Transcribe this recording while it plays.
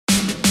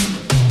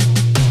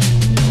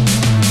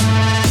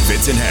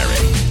Fitz and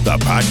Harry, the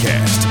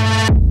podcast.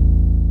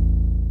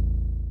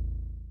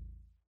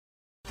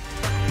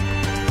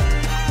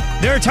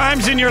 There are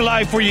times in your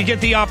life where you get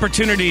the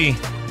opportunity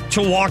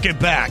to walk it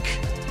back.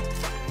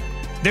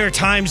 There are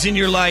times in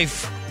your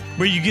life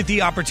where you get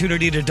the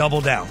opportunity to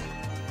double down.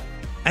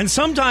 And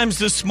sometimes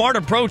the smart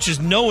approach is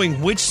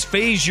knowing which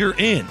phase you're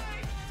in.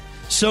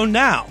 So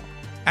now,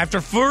 after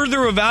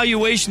further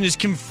evaluation is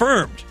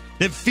confirmed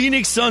that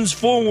Phoenix Suns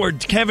forward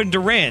Kevin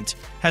Durant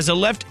has a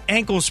left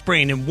ankle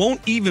sprain and won't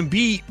even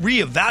be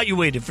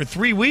reevaluated for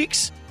 3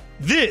 weeks,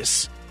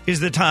 this is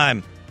the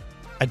time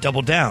I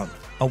double down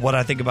on what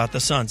I think about the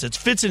Suns. It's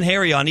Fitz and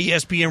Harry on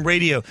ESPN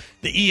Radio,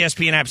 the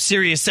ESPN app,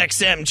 Sirius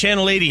XM,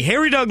 Channel 80.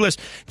 Harry Douglas,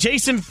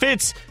 Jason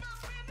Fitz.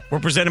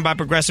 We're presented by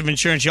Progressive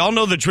Insurance. Y'all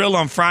know the drill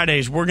on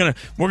Fridays. We're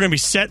gonna be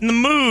setting the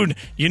mood.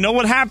 You know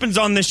what happens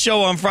on this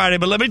show on Friday,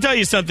 but let me tell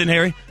you something,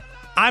 Harry.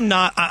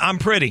 I'm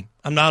pretty.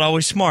 I'm not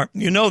always smart.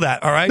 You know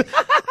that, all right?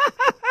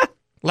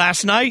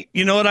 Last night,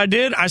 you know what I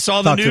did? I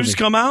saw the news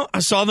come out. I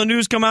saw the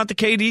news come out that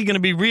KD going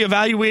to be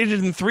reevaluated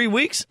in 3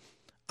 weeks.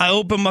 I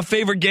opened my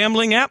favorite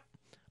gambling app.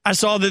 I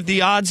saw that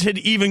the odds had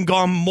even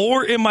gone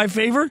more in my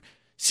favor.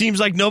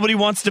 Seems like nobody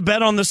wants to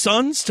bet on the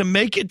Suns to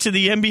make it to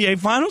the NBA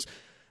Finals.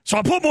 So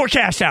I put more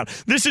cash down.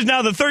 This is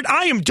now the third.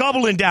 I am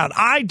doubling down.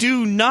 I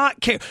do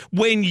not care.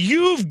 When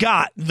you've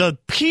got the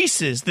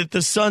pieces that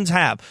the Suns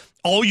have,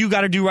 all you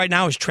got to do right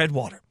now is tread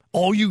water.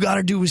 All you got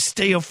to do is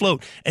stay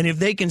afloat. And if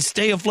they can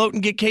stay afloat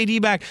and get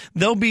KD back,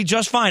 they'll be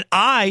just fine.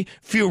 I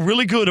feel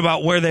really good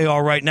about where they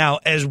are right now,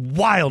 as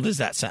wild as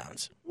that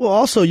sounds. Well,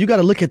 also, you got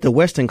to look at the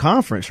Western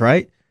Conference,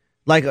 right?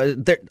 Like,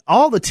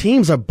 all the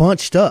teams are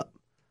bunched up.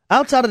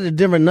 Outside of the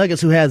Denver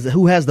Nuggets, who has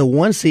the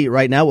 1 seed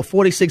right now with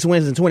 46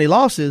 wins and 20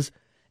 losses,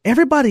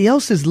 everybody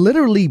else is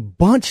literally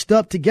bunched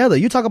up together.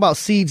 You talk about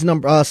seed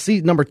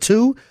number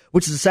 2,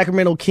 which is the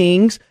Sacramento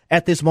Kings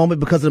at this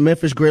moment because of the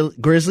Memphis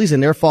Grizzlies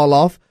and their fall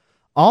off,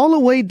 all the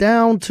way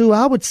down to,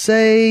 I would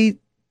say,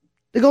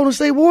 the Golden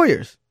State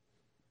Warriors.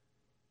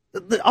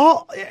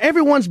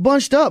 Everyone's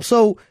bunched up,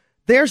 so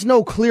there's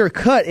no clear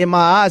cut in my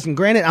eyes. And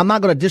granted, I'm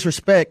not going to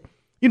disrespect,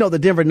 the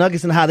Denver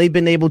Nuggets and how they've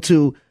been able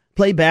to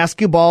play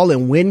basketball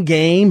and win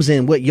games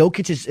and what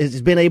Jokic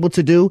has been able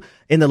to do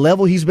and the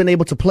level he's been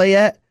able to play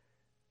at,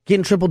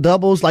 getting triple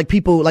doubles like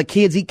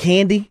kids eat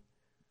candy.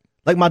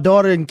 Like my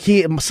daughter and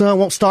my son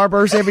want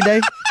Starburst every day.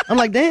 I'm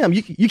like, damn,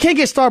 you can't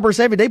get Starburst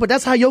every day, but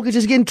that's how Jokic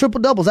is getting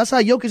triple doubles. That's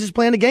how Jokic is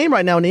playing the game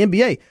right now in the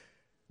NBA.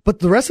 But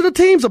the rest of the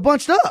teams are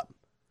bunched up.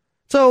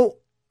 So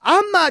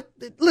I'm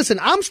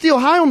still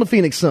high on the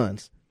Phoenix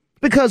Suns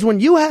because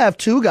when you have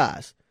two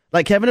guys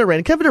like Kevin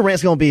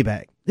Durant's going to be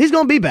back. He's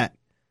going to be back.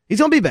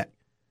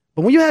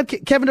 But when you have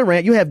Kevin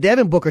Durant, you have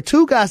Devin Booker,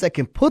 two guys that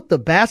can put the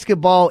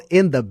basketball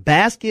in the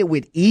basket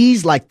with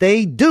ease like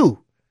they do.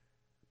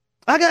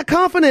 I got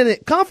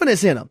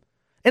confidence in them.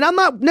 And I'm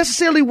not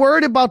necessarily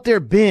worried about their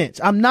bench.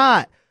 I'm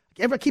not.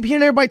 I keep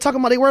hearing everybody talking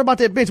about they worry about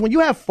their bench. When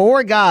you have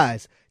 4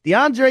 guys,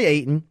 DeAndre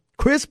Ayton,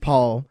 Chris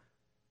Paul,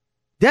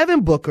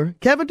 Devin Booker,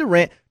 Kevin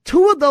Durant,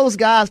 2 of those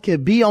guys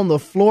can be on the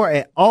floor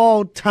at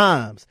all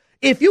times.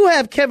 If you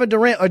have Kevin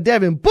Durant or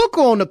Devin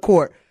Booker on the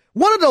court,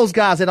 one of those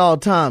guys at all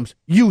times,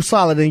 you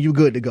solid and you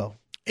good to go.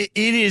 It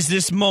is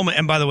this moment.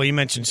 And by the way, you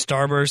mentioned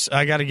Starburst.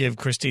 I got to give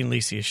Christine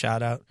Lisi a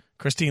shout out.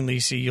 Christine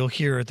Lisi, you'll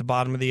hear her at the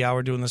bottom of the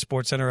hour doing the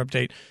Sports Center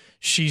update.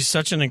 She's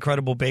such an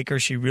incredible baker.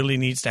 She really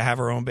needs to have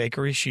her own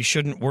bakery. She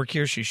shouldn't work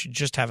here. She should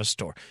just have a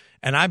store.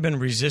 And I've been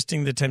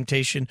resisting the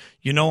temptation.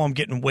 I'm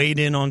getting weighed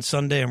in on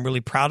Sunday. I'm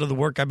really proud of the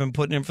work I've been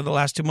putting in for the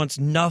last 2 months.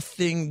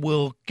 Nothing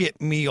will get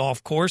me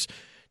off course.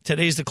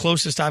 Today's the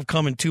closest I've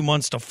come in 2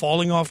 months to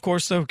falling off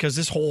course, though, because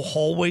this whole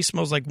hallway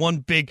smells like one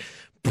big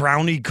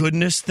brownie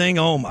goodness thing.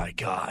 Oh, my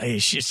God.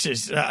 It's just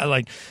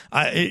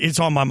it's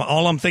on my mind.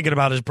 All I'm thinking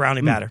about is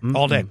brownie batter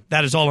all day.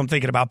 That is all I'm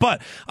thinking about.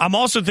 But I'm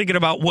also thinking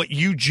about what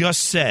you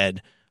just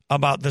said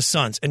about the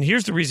Suns. And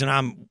here's the reason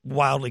I'm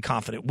wildly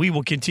confident. We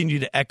will continue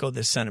to echo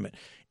this sentiment.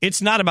 It's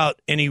not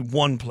about any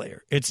one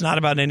player. It's not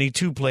about any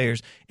 2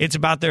 players. It's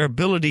about their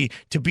ability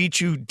to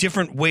beat you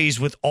different ways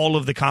with all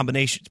of the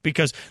combinations.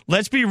 Because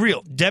let's be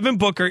real, Devin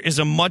Booker is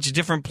a much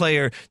different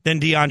player than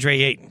DeAndre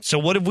Ayton. So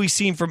what have we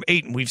seen from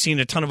Ayton? We've seen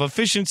a ton of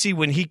efficiency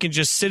when he can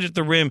just sit at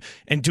the rim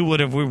and do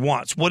whatever he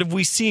wants. What have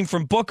we seen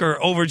from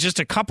Booker over just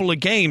a couple of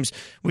games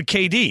with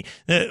KD?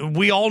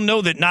 We all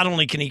know that not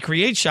only can he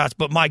create shots,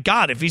 but my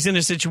God, if he's in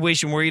a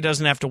situation where he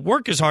doesn't have to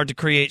work as hard to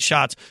create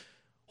shots,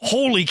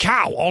 holy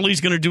cow, all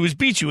he's going to do is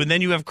beat you. And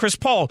then you have Chris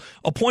Paul,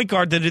 a point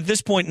guard that at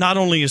this point not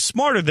only is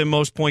smarter than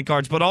most point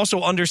guards, but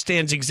also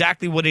understands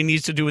exactly what he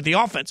needs to do with the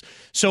offense.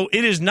 So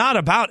it is not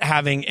about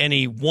having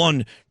any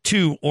 1,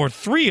 2, or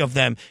 3 of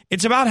them.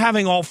 It's about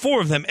having all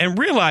 4 of them and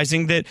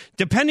realizing that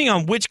depending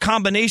on which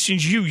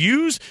combinations you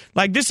use,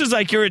 like this is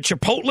like you're at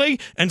Chipotle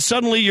and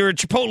suddenly you're at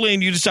Chipotle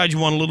and you decide you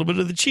want a little bit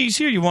of the cheese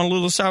here, you want a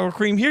little sour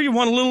cream here, you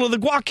want a little of the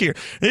guac here.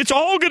 It's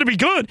all going to be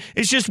good.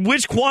 It's just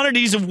which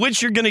quantities of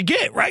which you're going to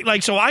get, right?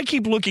 Like, so I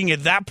keep looking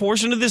at that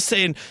portion of this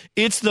saying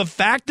it's the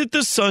fact that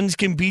the Suns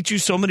can beat you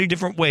so many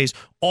different ways.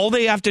 All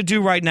they have to do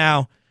right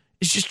now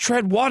is just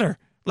tread water.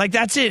 Like,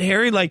 that's it,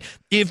 Harry. Like,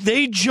 if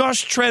they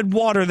just tread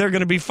water, they're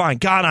going to be fine.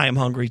 God, I am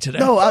hungry today.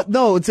 No,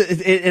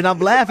 and I'm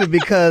laughing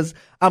because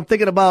I'm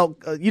thinking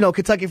about,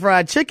 Kentucky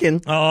Fried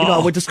Chicken. Oh.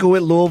 I went to school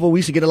in Louisville. We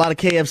used to get a lot of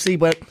KFC,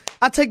 but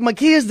I take my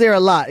kids there a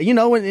lot,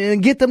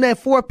 and get them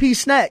that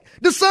 4-piece snack.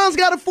 The Suns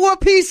got a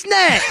 4-piece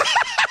snack.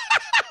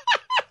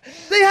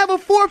 They have a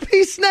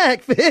 4-piece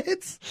snack,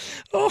 Fitz.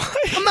 Oh.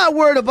 I'm not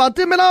worried about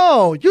them at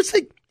all. You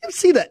see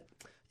that?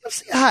 You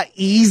see how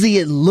easy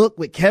it looked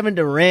with Kevin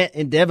Durant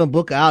and Devin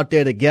Booker out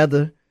there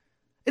together?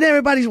 And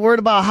everybody's worried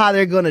about how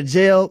they're going to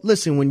gel.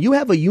 Listen, when you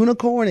have a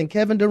unicorn in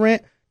Kevin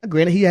Durant,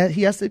 granted,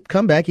 he has to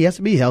come back. He has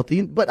to be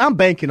healthy, but I'm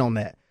banking on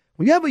that.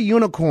 When you have a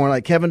unicorn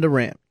like Kevin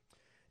Durant,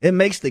 it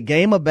makes the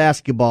game of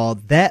basketball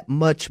that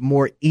much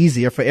more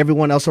easier for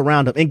everyone else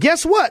around him. And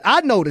guess what?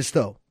 I noticed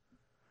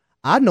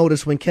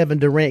when Kevin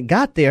Durant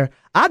got there,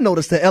 I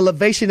noticed the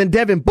elevation in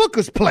Devin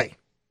Booker's play.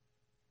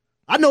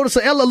 I noticed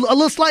a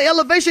little slight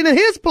elevation in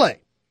his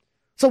play.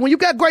 So when you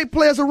got great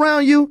players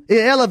around you, it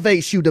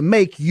elevates you to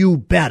make you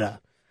better.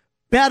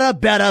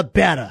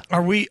 Better.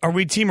 Are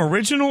we team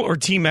original or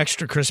team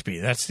extra crispy?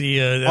 That's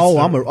the.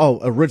 I'm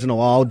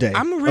original all day.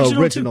 I'm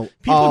original too.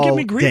 People give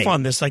me grief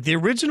on this. Like, the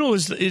original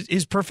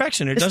is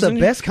perfection. It's the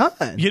best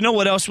kind. You know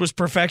what else was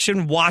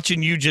perfection?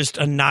 Watching you just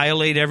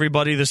annihilate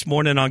everybody this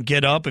morning on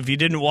Get Up. If you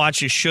didn't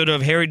watch, you should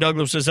have. Harry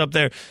Douglas was up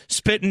there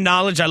spitting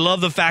knowledge. I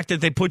love the fact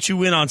that they put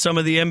you in on some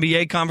of the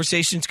NBA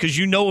conversations because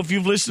if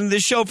you've listened to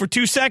this show for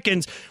 2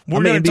 seconds,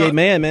 I'm an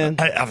NBA man.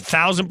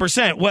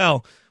 1,000%.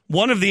 Well.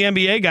 One of the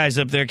NBA guys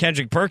up there,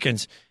 Kendrick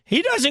Perkins,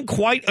 he doesn't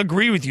quite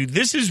agree with you.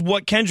 This is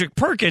what Kendrick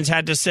Perkins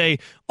had to say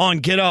on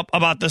Get Up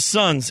about the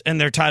Suns and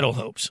their title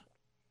hopes.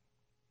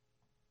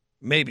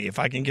 Maybe if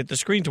I can get the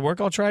screen to work,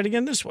 I'll try it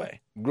again this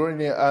way.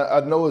 Greeny, I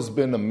know it's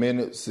been a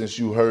minute since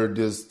you heard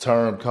this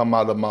term come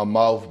out of my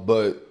mouth,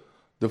 but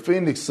the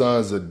Phoenix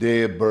Suns are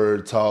dead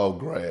bird, tall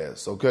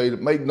grass, okay?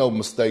 Make no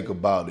mistake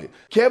about it.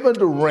 Kevin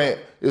Durant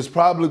is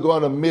probably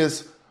going to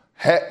miss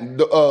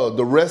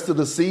the rest of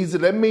the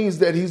season. That means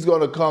that he's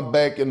going to come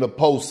back in the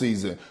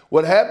postseason.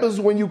 What happens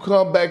when you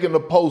come back in the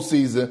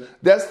postseason,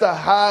 that's the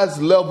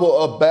highest level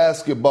of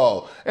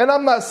basketball. And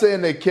I'm not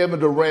saying that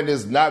Kevin Durant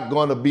is not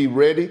going to be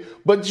ready,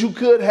 but you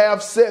could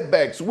have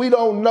setbacks. We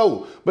don't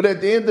know. But at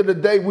the end of the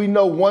day, we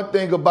know one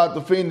thing about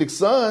the Phoenix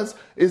Suns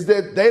is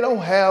that they don't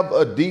have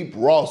a deep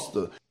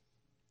roster.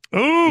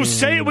 Ooh,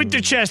 say it with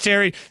the chest,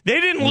 Harry. They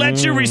didn't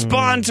let you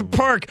respond to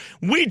Perk.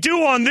 We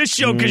do on this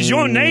show because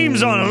your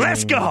name's on it.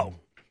 Let's go.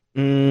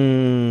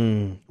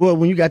 Well,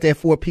 when you got that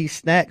 4-piece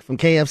snack from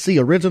KFC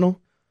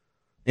original,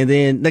 and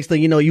then next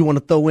thing you know, you want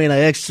to throw in an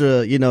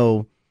extra,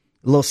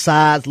 little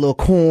sides, little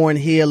corn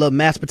here, little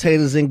mashed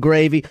potatoes and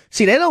gravy.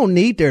 See, they don't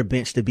need their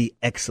bench to be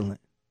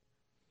excellent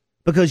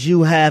because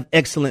you have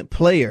excellent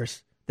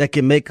players that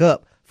can make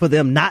up for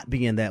them not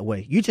being that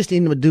way. You just need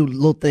them to do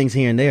little things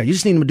here and there. You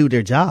just need them to do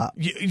their job.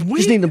 You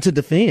just need them to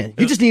defend.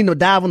 You just need them to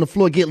dive on the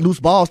floor, get loose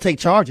balls, take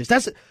charges.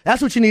 That's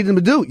what you need them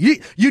to do.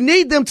 You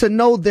need them to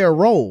know their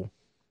role.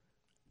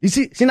 You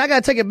see, I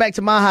got to take it back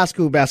to my high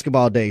school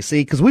basketball days,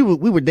 see, because we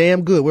were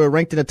damn good. We were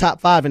ranked in the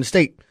top 5 in the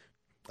state.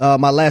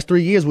 My last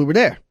 3 years, we were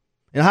there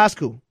in high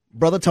school.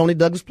 Brother Tony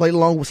Douglas played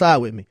alongside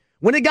with me.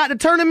 When it got to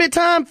tournament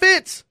time,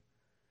 Fitz,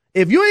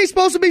 if you ain't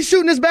supposed to be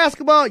shooting this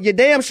basketball, you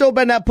damn sure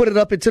better not put it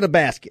up into the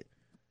basket.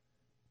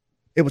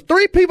 It was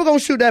 3 people going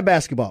to shoot that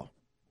basketball.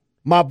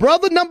 My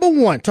brother, number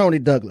 1, Tony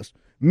Douglas.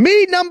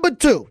 Me, number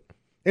 2.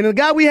 And the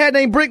guy we had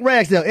named Brick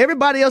Ragsdale.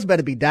 Everybody else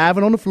better be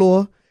diving on the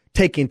floor,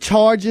 taking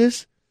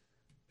charges,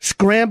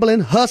 scrambling,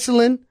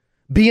 hustling,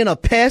 being a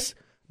pest.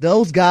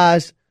 Those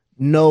guys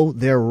know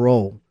their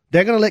role.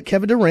 They're going to let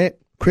Kevin Durant,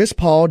 Chris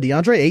Paul,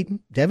 DeAndre Ayton,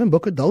 Devin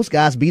Booker, those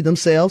guys be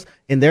themselves,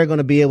 and they're going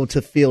to be able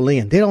to fill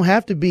in. They don't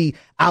have to be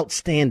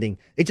outstanding.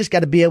 They just got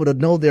to be able to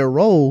know their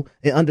role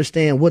and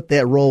understand what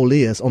that role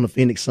is on the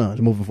Phoenix Suns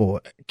moving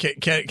forward.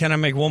 Can I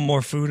make one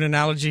more food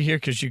analogy here?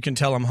 Because you can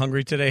tell I'm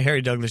hungry today.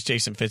 Harry Douglas,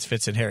 Jason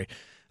Fitz, and Harry.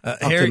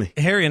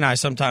 Harry and I,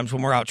 sometimes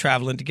when we're out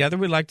traveling together,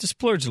 we like to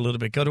splurge a little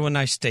bit, go to a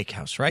nice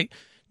steakhouse, right?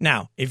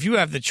 Now, if you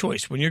have the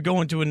choice, when you're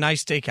going to a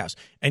nice steakhouse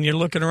and you're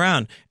looking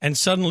around and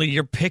suddenly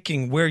you're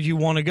picking where you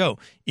want to go,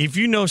 if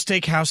you know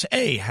Steakhouse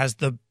A has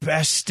the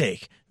best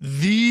steak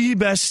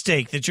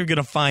that you're going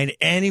to find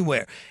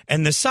anywhere,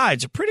 and the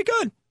sides are pretty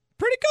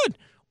good,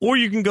 or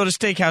you can go to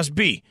Steakhouse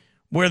B,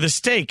 where the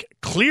steak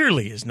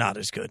clearly is not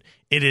as good.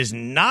 It is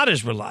not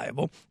as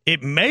reliable.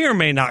 It may or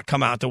may not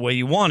come out the way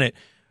you want it,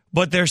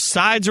 but their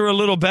sides are a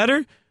little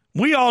better.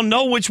 We all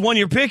know which one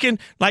you're picking.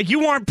 Like,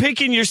 you aren't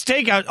picking your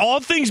steakhouse. All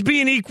things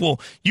being equal,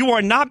 you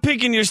are not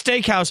picking your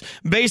steakhouse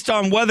based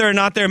on whether or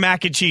not their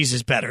mac and cheese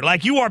is better.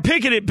 Like, you are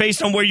picking it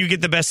based on where you get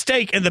the best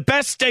steak, and the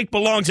best steak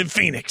belongs in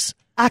Phoenix.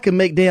 I can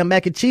make damn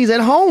mac and cheese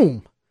at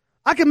home.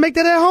 I can make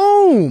that at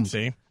home.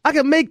 See? I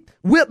can make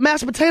whipped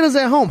mashed potatoes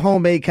at home.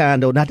 Homemade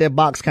kind, though, not that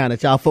box kind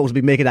that y'all folks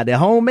be making out there.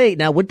 Homemade.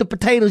 Now, with the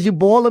potatoes, you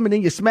boil them and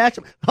then you smash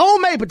them.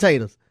 Homemade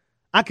potatoes.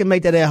 I can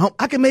make that at home.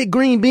 I can make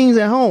green beans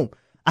at home.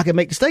 I can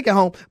make the steak at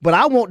home, but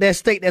I want that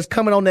steak that's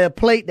coming on that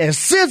plate, that's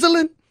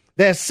sizzling,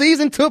 that's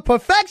seasoned to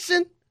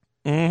perfection.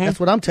 That's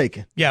what I'm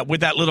taking. Yeah,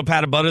 with that little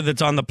pat of butter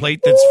that's on the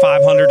plate that's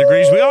 500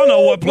 degrees. We all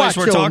know what place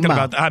we're talking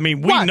about. I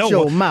mean, we know. Watch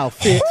your mouth,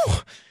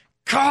 Fitz.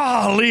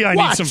 Golly, I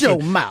need some Watch your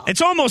food. mouth.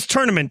 It's almost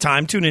tournament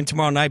time. Tune in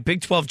tomorrow night,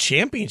 Big 12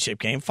 championship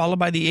game, followed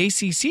by the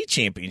ACC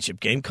championship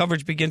game.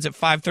 Coverage begins at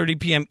 5:30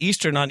 p.m.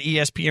 Eastern on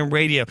ESPN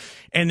Radio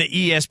and the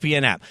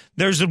ESPN app.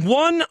 There's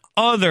one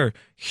other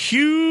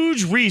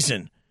huge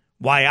reason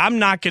why I'm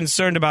not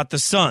concerned about the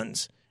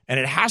Suns, and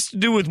it has to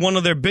do with one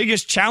of their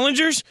biggest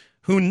challengers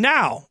who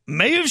now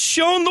may have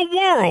shown the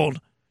world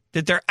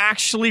that they're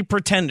actually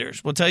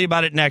pretenders. We'll tell you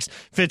about it next.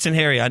 Fitz and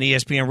Harry on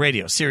ESPN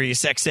Radio,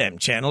 Sirius XM,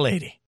 Channel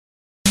 80.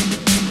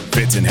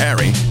 Fitz and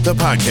Harry, the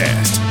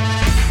podcast.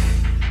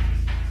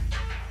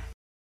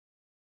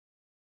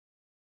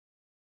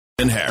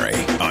 And Harry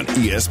on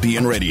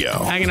ESPN Radio.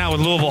 Hanging out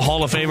with Louisville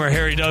Hall of Famer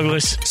Harry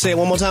Douglas. Say it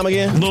one more time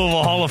again.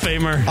 Louisville Hall of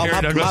Famer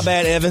Harry Douglas. My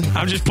bad, Evan.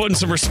 I'm just putting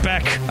some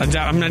respect.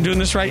 I'm not doing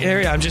this right,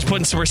 Harry. I'm just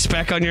putting some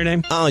respect on your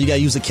name. Oh, you got to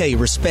use a K.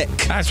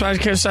 Respect. That's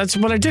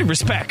what I did.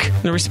 Respect.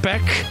 The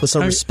respect. Put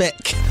some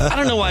respect. I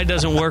don't know why it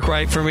doesn't work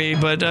right for me,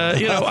 but, I'm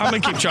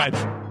going to keep trying.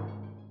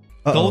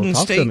 Golden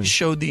State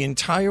showed the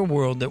entire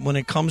world that when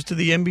it comes to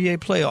the NBA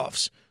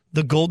playoffs,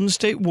 the Golden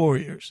State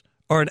Warriors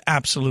are an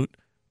absolute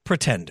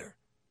pretender.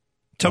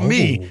 To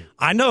me,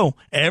 I know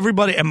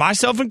everybody, and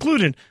myself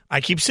included, I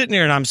keep sitting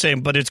there and I'm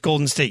saying, but it's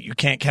Golden State. You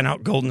can't count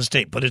out Golden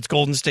State. But it's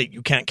Golden State.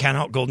 You can't count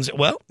out Golden State.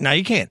 Well, now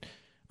you can.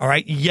 All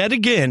right. Yet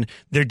again,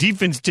 their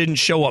defense didn't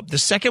show up. The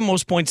second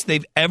most points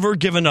they've ever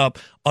given up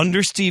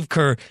under Steve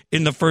Kerr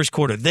in the first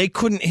quarter. They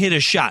couldn't hit a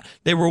shot.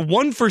 They were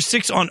 1 for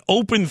 6 on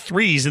open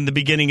threes in the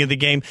beginning of the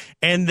game,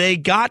 and they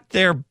got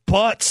their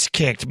butts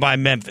kicked by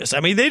Memphis.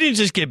 I mean, they didn't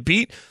just get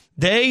beat.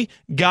 They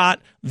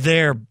got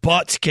their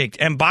butts kicked.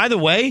 And by the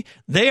way,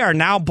 they are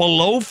now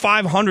below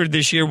 500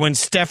 this year when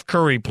Steph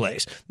Curry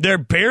plays. They're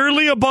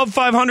barely above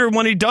 500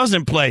 when he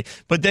doesn't play,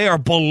 but they are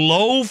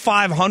below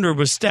 500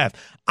 with Steph.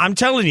 I'm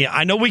telling you,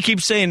 I know we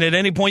keep saying at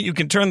any point you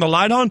can turn the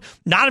light on.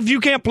 Not if you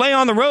can't play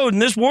on the road,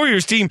 and this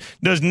Warriors team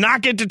does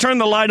not get to turn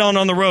the light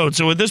on the road.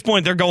 So at this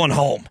point, they're going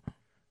home.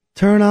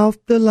 Turn off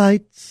the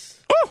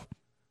lights. Woo!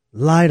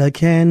 Light a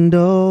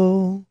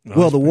candle.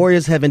 Well, the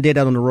Warriors haven't did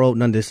that on the road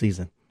none this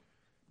season.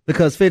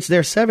 Because, Fitz,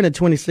 they're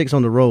 7-26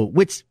 on the road,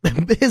 which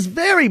is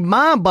very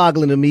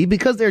mind-boggling to me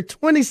because they're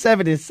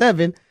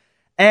 27-7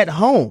 at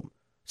home.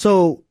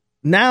 So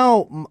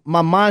now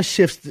my mind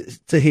shifts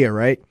to here,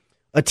 right?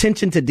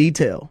 Attention to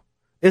detail.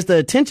 Is the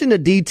attention to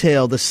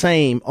detail the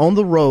same on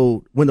the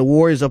road when the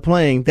Warriors are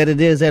playing that it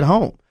is at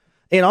home?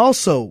 And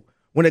also,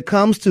 when it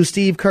comes to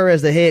Steve Kerr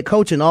as the head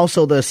coach and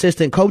also the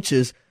assistant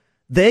coaches,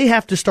 they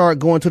have to start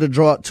going to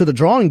the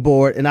drawing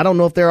board. And I don't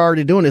know if they're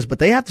already doing this, but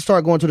they have to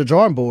start going to the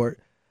drawing board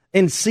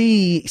and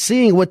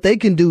seeing what they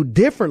can do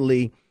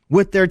differently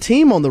with their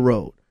team on the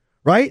road,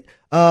 right?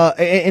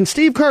 And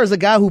Steve Kerr is a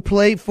guy who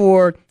played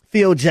for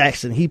Phil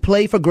Jackson. He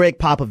played for Greg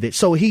Popovich.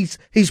 So he's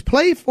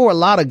played for a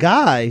lot of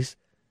guys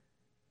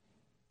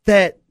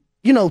that,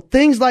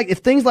 if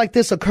things like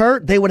this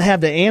occurred, they would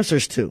have the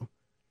answers to.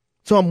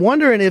 So I'm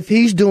wondering if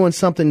he's doing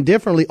something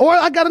differently. Or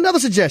I got another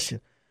suggestion.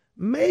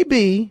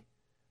 Maybe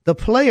the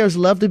players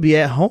love to be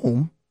at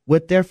home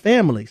with their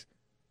families.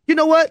 You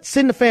know what?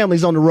 Send the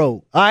families on the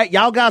road. All right,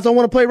 y'all guys don't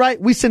want to play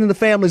right? We sending the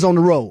families on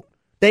the road.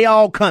 They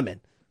all coming.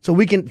 So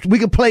we can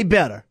play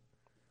better.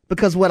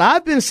 Because what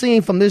I've been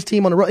seeing from this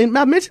team on the road, and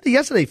I mentioned it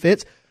yesterday,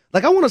 Fitz,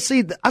 like I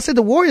said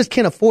the Warriors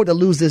can't afford to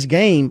lose this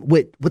game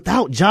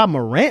without Ja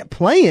Morant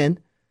playing.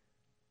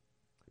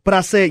 But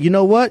I said, you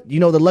know what? The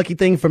lucky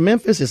thing for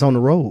Memphis is on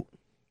the road.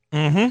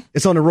 Mm-hmm.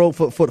 It's on the road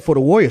for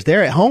the Warriors.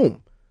 They're at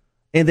home.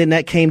 And then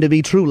that came to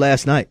be true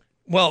last night.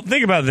 Well,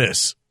 think about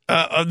this.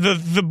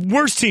 The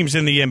worst teams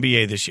in the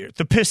NBA this year,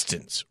 the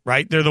Pistons,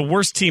 right? They're the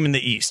worst team in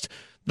the East.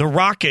 The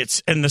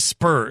Rockets and the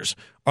Spurs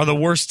are the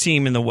worst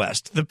team in the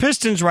West. The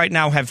Pistons right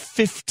now have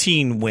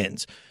 15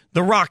 wins.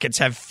 The Rockets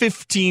have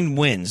 15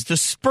 wins. The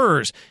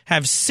Spurs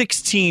have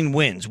 16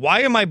 wins.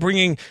 Why am I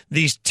bringing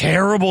these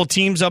terrible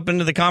teams up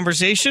into the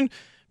conversation?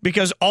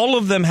 Because all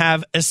of them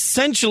have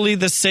essentially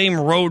the same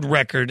road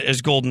record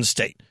as Golden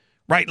State.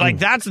 Right, like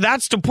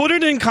that's to put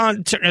it in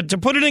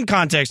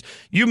context.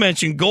 You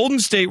mentioned Golden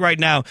State right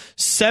now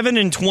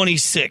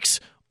 7-26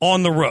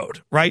 on the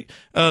road. Right,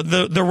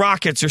 the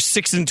Rockets are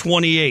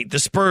 6-28. The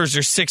Spurs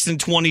are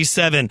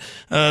 6-27.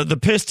 The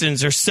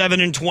Pistons are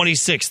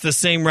 7-26. The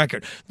same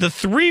record. The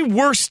three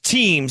worst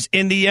teams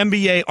in the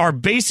NBA are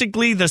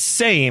basically the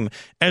same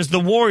as the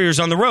Warriors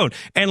on the road.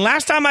 And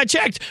last time I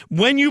checked,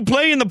 when you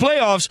play in the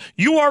playoffs,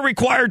 you are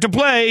required to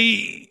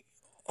play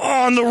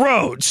on the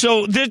road.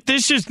 So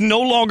this just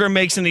no longer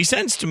makes any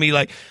sense to me.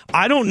 Like,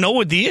 I don't know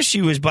what the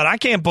issue is, but I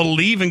can't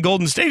believe in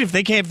Golden State if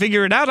they can't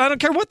figure it out. I don't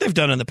care what they've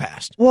done in the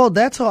past. Well,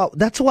 that's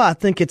why I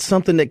think it's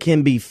something that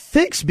can be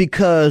fixed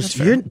because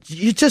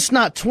you're just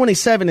not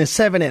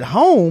 27-7 at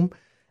home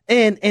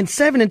and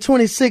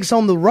 7-26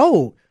 on the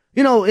road.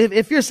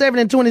 If you're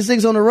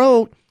 7-26 on the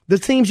road, the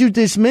teams you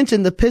just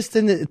mentioned, the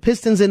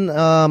Pistons and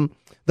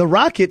the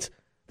Rockets,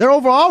 their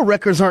overall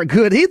records aren't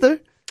good either.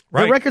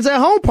 Right. Their records at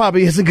home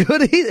probably isn't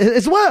good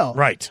as well.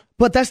 Right.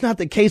 But that's not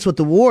the case with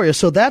the Warriors.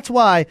 So that's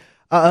why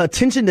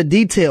attention to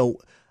detail.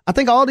 I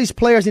think all these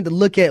players need to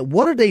look at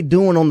what are they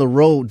doing on the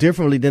road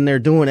differently than they're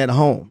doing at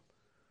home,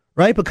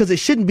 right? Because it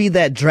shouldn't be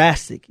that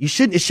drastic. It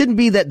shouldn't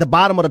be that the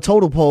bottom of the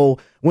total pole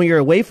when you're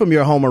away from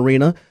your home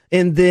arena,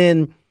 and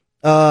then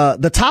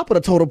the top of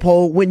the total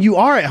pole when you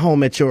are at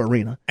home at your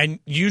arena. And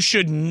you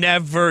should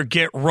never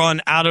get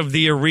run out of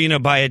the arena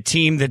by a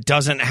team that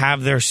doesn't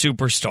have their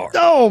superstar.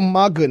 Oh,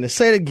 my goodness.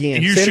 Say it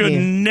again. You should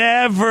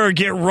never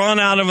get run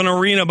out of an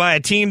arena by a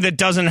team that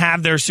doesn't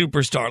have their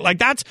superstar. Like,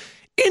 that's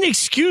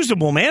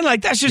inexcusable, man.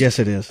 Like, that's just... Yes,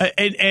 it is.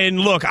 And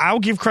look, I'll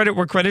give credit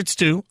where credit's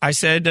due. I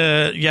said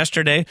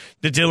yesterday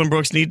that Dillon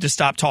Brooks needed to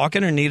stop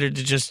talking or needed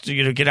to just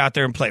get out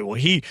there and play. Well,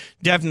 he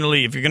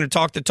definitely, if you're going to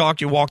talk the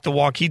talk, you walk the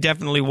walk. He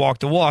definitely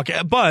walked the walk.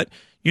 But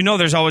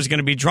there's always going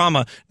to be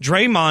drama.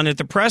 Draymond at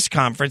the press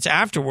conference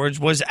afterwards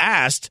was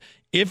asked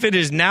if it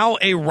is now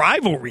a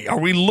rivalry. Are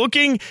we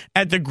looking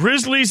at the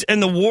Grizzlies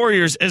and the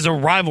Warriors as a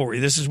rivalry?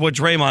 This is what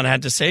Draymond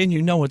had to say, and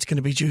it's going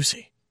to be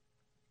juicy.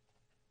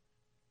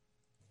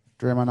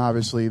 Draymond,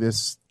 obviously,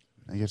 this,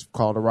 I guess,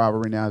 called a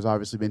rivalry now, has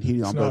obviously been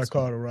heated on both sides. It's not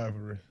called a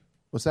rivalry.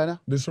 What's that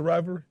now? This a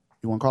rivalry?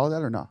 You want to call it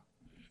that or no?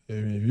 I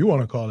mean, if you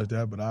want to call it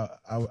that, but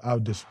I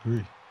would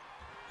disagree.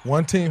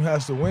 One team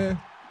has to win,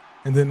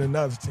 and then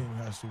another team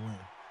has to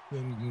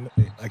win.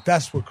 Like,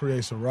 that's what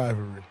creates a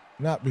rivalry,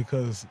 not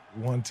because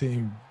one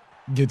team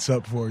gets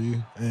up for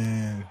you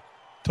and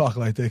talk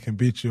like they can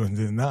beat you and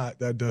then not.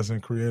 That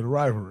doesn't create a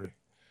rivalry.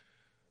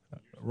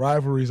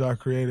 Rivalries are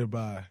created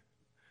by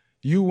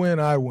you win,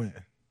 I win.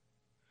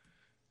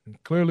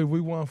 And clearly,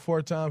 we won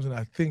 4 times, and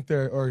I think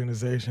their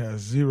organization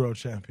has 0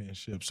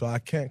 championships, so I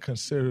can't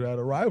consider that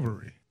a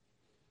rivalry.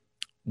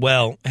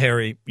 Well,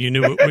 Harry, you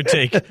knew it would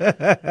take.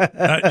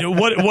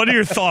 What are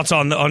your thoughts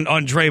on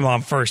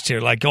Draymond first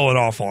here, like going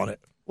off on it?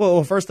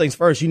 Well, first things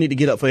first, you need to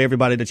get up for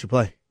everybody that you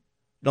play.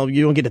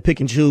 You don't get to pick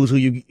and choose who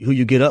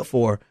you get up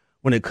for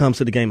when it comes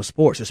to the game of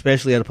sports,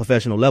 especially at a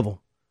professional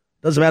level.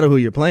 Doesn't matter who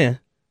you're playing.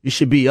 You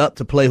should be up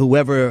to play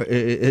whoever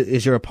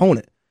is your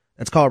opponent.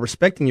 That's called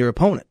respecting your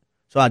opponent.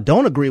 So I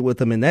don't agree with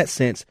them in that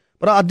sense,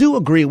 but I do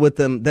agree with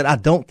them that I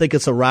don't think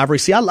it's a rivalry.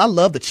 See, I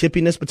love the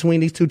chippiness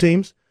between these two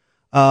teams,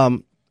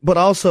 but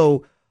I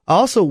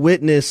also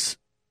witnessed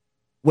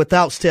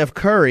without Steph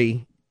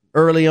Curry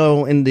early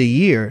on in the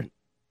year,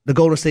 the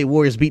Golden State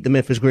Warriors beat the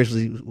Memphis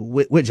Grizzlies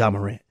with Ja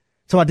Morant.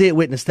 So I did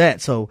witness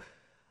that. So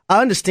I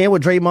understand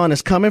where Draymond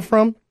is coming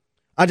from.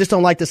 I just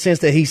don't like the sense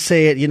that he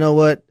said, you know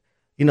what,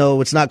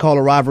 it's not called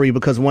a rivalry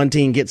because one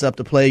team gets up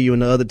to play you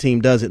and the other team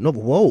doesn't. No,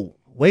 whoa.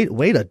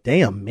 Wait a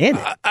damn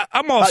minute.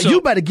 I'm also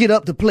you better get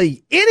up to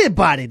play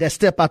anybody that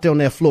step out there on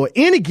that floor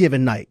any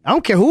given night. I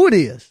don't care who it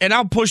is. And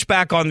I'll push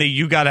back on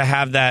you got to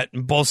have that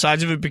both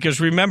sides of it,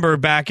 because remember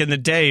back in the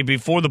day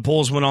before the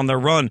Bulls went on their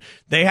run,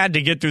 they had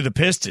to get through the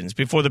Pistons.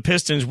 Before the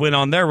Pistons went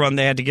on their run,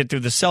 they had to get through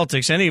the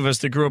Celtics. Any of us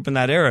that grew up in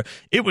that era,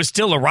 it was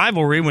still a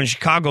rivalry when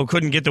Chicago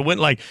couldn't get the win.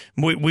 Like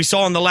we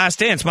saw in The Last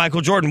Dance,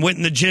 Michael Jordan went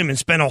in the gym and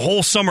spent a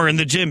whole summer in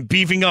the gym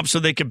beefing up so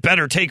they could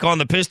better take on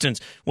the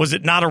Pistons. Was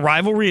it not a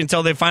rivalry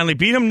until they finally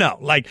beat them? No.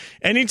 Like,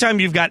 anytime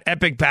you've got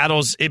epic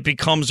battles, it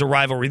becomes a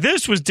rivalry.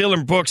 This was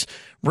Dillon Brooks'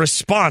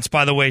 response,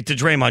 by the way, to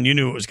Draymond. You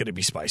knew it was going to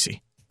be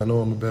spicy. I know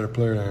I'm a better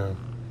player than him.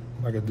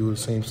 I can do the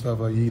same stuff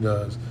like he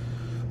does.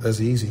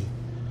 That's easy.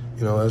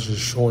 That's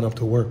just showing up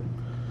to work.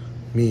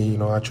 Me,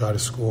 I try to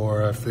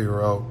score. I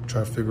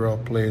try to figure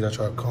out plays. I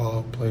try to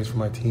call plays for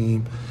my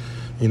team.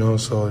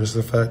 So just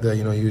the fact that,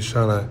 he was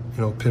trying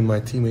to, pin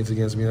my teammates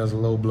against me, that's a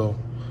low blow.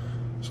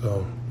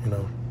 So,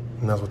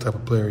 and that's what type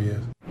of player he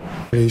is.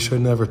 He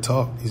should never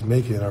talk. He's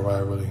making it a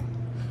rivalry.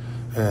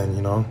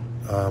 And,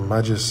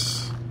 I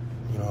just,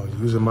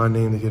 using my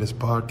name to get his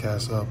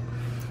podcast up,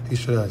 he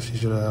should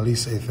at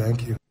least say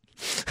thank you.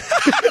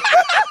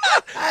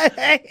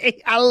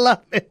 Hey, I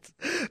love it.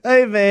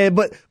 Hey, man,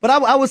 but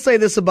I would say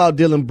this about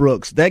Dillon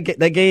Brooks. That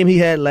game he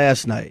had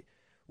last night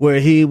where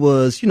he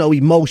was,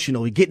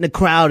 emotional, he getting the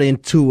crowd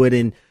into it,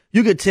 and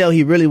you could tell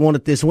he really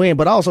wanted this win,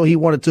 but also he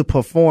wanted to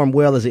perform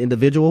well as an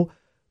individual.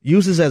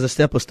 Use this as a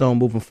stepping stone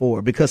moving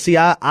forward. Because, see,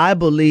 I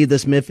believe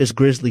this Memphis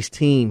Grizzlies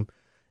team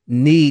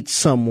needs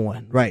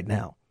someone right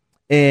now.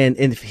 And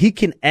if he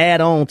can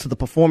add on to the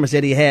performance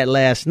that he had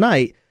last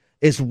night,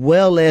 as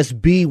well as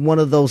be one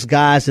of those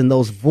guys and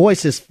those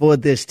voices for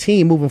this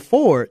team moving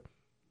forward,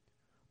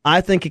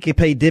 I think it can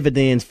pay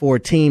dividends for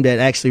a team that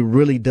actually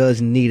really does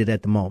need it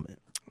at the moment.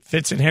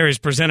 Fitz and Harry is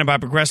presented by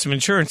Progressive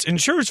Insurance.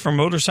 Insurance for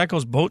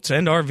motorcycles, boats,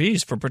 and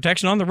RVs for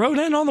protection on the road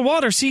and on the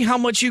water. See how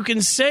much you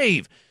can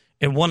save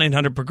at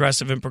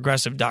 1-800-PROGRESSIVE and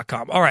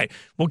Progressive.com. All right,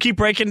 we'll keep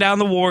breaking down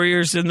the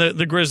Warriors and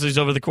the Grizzlies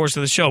over the course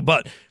of the show,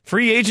 but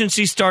free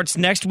agency starts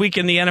next week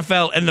in the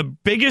NFL, and the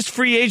biggest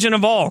free agent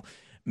of all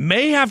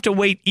may have to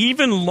wait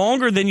even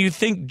longer than you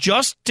think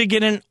just to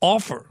get an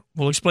offer.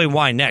 We'll explain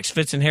why next.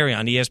 Fitz and Harry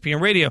on ESPN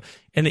Radio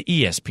and the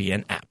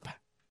ESPN app.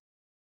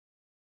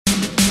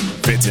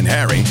 Fitz and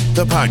Harry,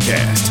 the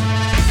podcast.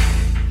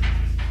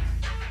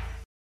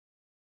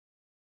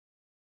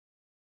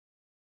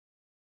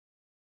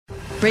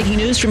 Breaking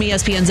news from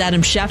ESPN's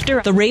Adam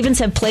Schefter. The Ravens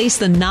have placed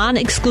the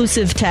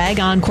non-exclusive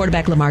tag on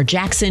quarterback Lamar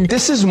Jackson.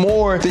 This is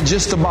more than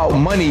just about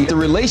money. The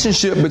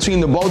relationship between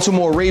the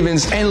Baltimore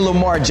Ravens and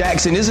Lamar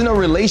Jackson isn't a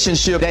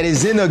relationship that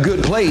is in a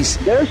good place.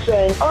 They're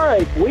saying, all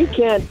right, we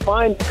can't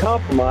find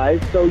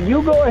compromise, so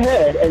you go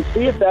ahead and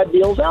see if that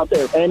deal's out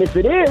there. And if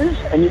it is,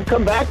 and you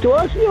come back to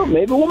us,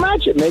 maybe we'll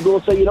match it. Maybe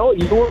we'll say, you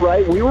were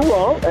right, we were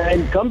wrong,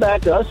 and come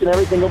back to us and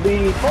everything will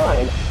be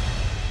fine.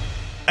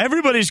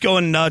 Everybody's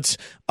going nuts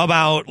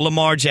about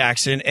Lamar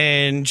Jackson,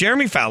 and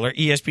Jeremy Fowler,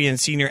 ESPN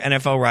senior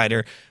NFL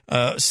writer,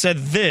 said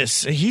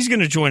this. He's going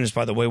to join us,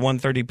 by the way,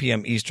 1:30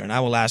 p.m. Eastern. I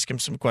will ask him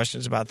some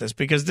questions about this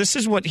because this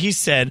is what he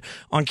said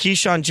on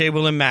Keyshawn, J.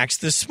 Will, and Max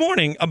this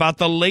morning about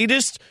the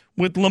latest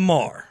with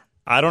Lamar.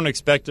 I don't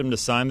expect him to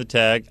sign the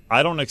tag.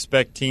 I don't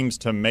expect teams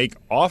to make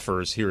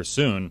offers here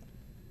soon.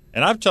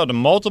 And I've talked to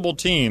multiple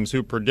teams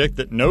who predict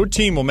that no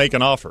team will make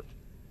an offer.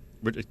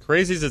 Which, as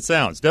crazy as it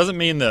sounds, doesn't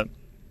mean that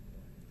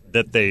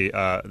they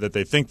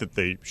think that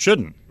they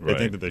shouldn't. They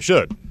think that they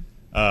should.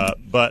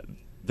 But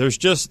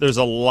there's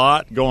a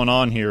lot going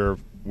on here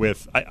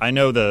with I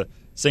know the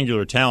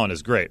singular talent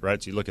is great,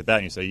 right? So you look at that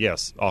and you say,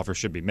 yes, offers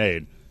should be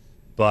made.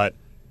 But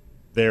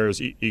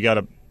you got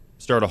to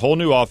start a whole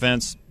new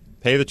offense,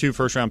 pay the 2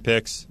 first-round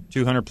picks,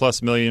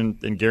 $200+ million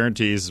in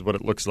guarantees is what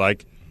it looks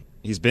like.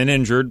 He's been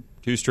injured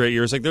 2 straight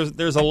years. Like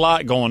there's a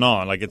lot going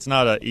on. Like it's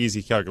not an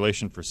easy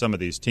calculation for some of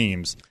these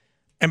teams.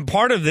 And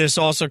part of this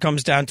also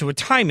comes down to a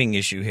timing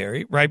issue,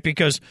 Harry, right?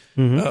 Because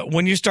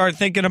when you start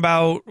thinking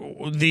about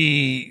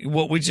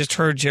what we just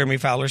heard Jeremy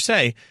Fowler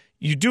say,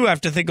 you do have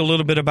to think a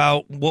little bit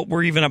about what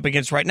we're even up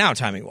against right now,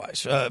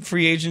 timing-wise.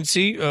 Free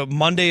agency,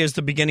 Monday is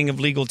the beginning of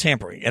legal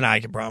tampering. And I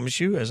can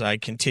promise you, as I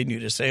continue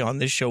to say on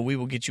this show, we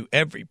will get you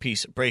every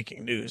piece of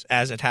breaking news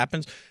as it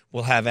happens.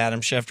 We'll have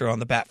Adam Schefter on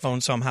the bat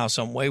phone somehow,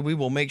 some way. We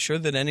will make sure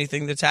that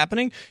anything that's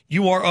happening,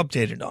 you are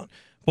updated on.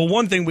 But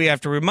one thing we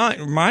have to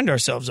remind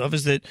ourselves of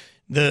is that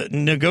the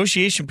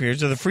negotiation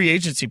periods or the free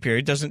agency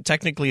period doesn't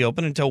technically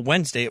open until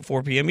Wednesday at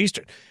 4 p.m.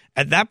 Eastern.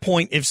 At that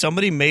point, if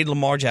somebody made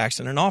Lamar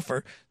Jackson an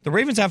offer, the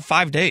Ravens have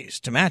 5 days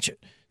to match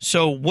it.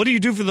 So what do you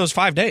do for those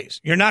 5 days?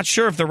 You're not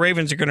sure if the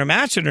Ravens are going to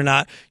match it or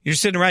not. You're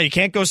sitting around. You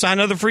can't go sign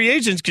other free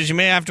agents because you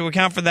may have to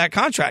account for that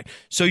contract.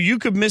 So you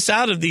could miss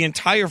out of the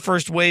entire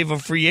first wave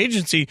of free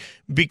agency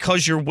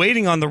because you're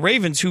waiting on the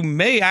Ravens, who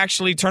may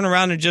actually turn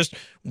around and just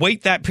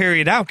wait that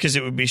period out because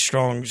it would be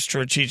strong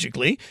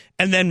strategically,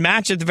 and then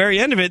match at the very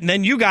end of it, and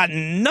then you got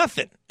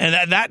nothing.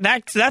 And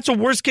that's a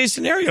worst-case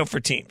scenario for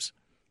teams.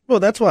 Well,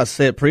 that's why I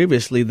said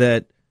previously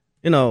that,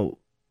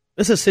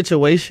 it's a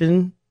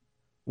situation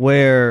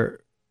where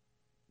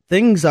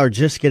things are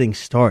just getting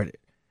started,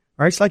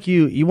 right? It's like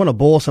you want to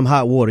boil some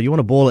hot water. You want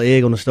to boil an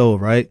egg on the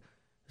stove, right?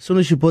 As soon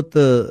as you put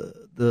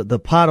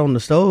the pot on the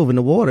stove in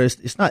the water,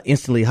 it's not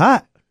instantly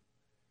hot.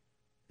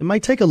 It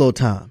might take a little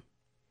time.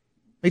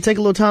 It may take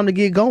a little time to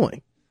get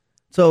going.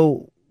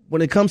 So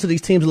when it comes to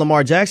these teams,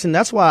 Lamar Jackson,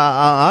 that's why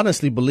I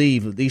honestly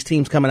believe these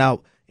teams coming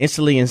out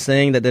instantly and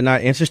saying that they're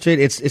not interested,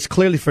 it's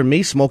clearly for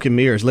me smoke and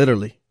mirrors,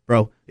 literally,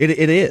 bro.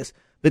 It is.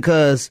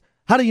 Because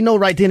how do you know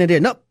right then and there?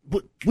 No,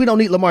 we don't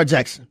need Lamar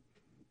Jackson.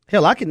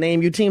 Hell, I can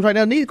name you teams right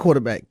now that need a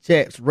quarterback.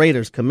 Jets,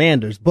 Raiders,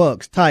 Commanders,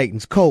 Bucks,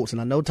 Titans, Colts. And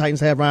I know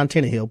Titans have Ryan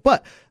Tannehill,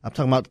 but I'm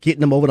talking about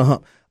getting them over the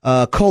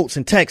hump. Colts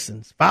and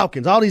Texans,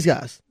 Falcons, all these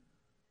guys.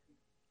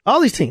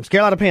 All these teams,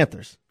 Carolina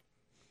Panthers.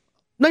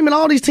 Naming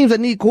all these teams that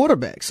need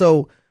quarterbacks.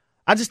 So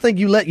I just think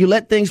you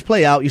let things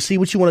play out. You see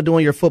what you want to do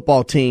on your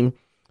football team.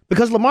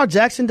 Because Lamar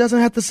Jackson doesn't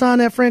have to sign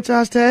that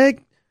franchise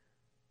tag.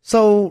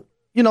 So,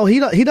 he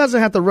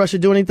doesn't have to rush to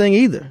do anything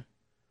either.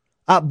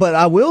 But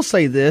I will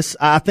say this.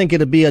 I think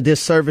it'll be a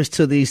disservice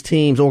to these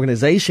teams'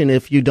 organization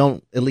if you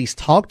don't at least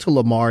talk to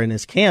Lamar in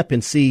his camp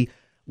and see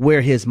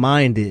where his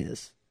mind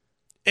is.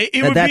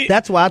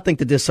 That's why I think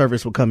the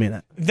disservice will come in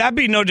at. That'd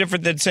be no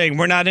different than saying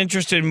we're not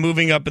interested in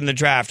moving up in the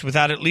draft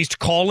without at least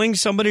calling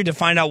somebody to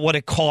find out what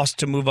it costs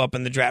to move up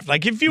in the draft.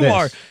 Like if you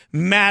are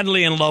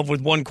madly in love with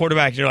one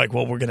quarterback, you're like,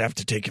 well, we're going to have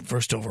to take him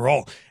first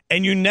overall.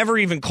 And you never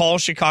even call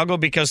Chicago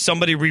because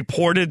somebody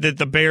reported that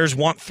the Bears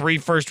want 3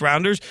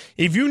 first-rounders.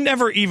 If you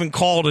never even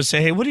call to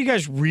say, hey, what do you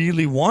guys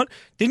really want?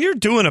 Then you're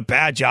doing a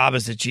bad job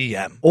as a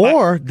GM.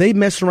 Or they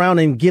mess around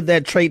and give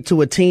that trade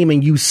to a team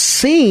and you've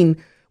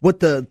seen what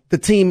the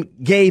team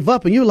gave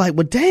up, and you're like,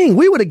 well, dang,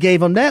 we would have gave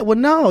them that. Well,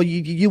 no,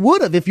 you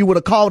would have if you would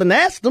have called and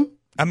asked them.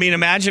 I mean,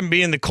 imagine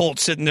being the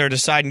Colts sitting there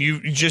deciding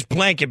you just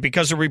blanket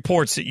because of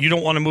reports that you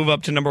don't want to move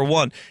up to number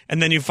 1, and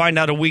then you find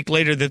out a week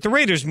later that the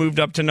Raiders moved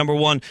up to number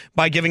 1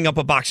 by giving up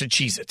a box of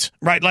Cheez-Its,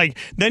 right? Like,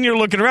 then you're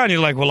looking around and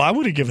you're like, well, I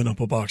would have given up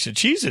a box of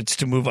Cheez-Its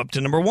to move up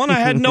to number 1. I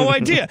had no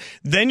idea.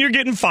 Then you're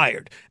getting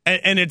fired.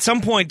 And at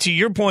some point, to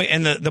your point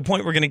and the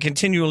point we're going to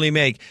continually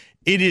make,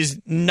 it is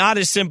not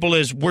as simple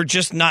as we're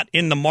just not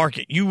in the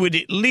market. You would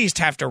at least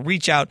have to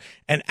reach out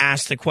and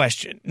ask the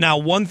question. Now,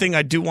 one thing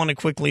I do want to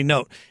quickly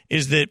note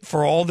is that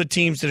for all the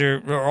teams that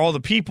are, or all the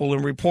people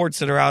and reports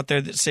that are out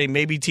there that say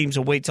maybe teams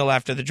will wait till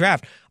after the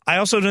draft, I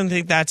also don't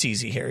think that's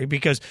easy, Harry,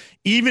 because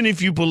even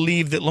if you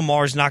believe that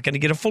Lamar's not going to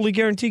get a fully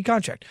guaranteed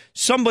contract,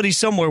 somebody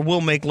somewhere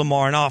will make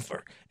Lamar an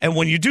offer. And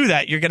when you do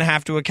that, you're going to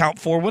have to account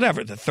for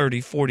whatever, the $30,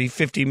 $40,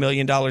 $50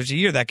 million a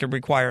year that could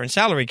require in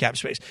salary cap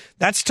space.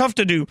 That's tough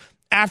to do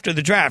after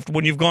the draft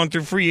when you've gone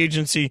through free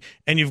agency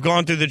and you've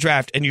gone through the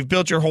draft and you've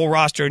built your whole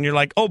roster and you're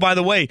like, oh, by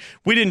the way,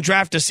 we didn't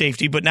draft a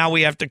safety, but now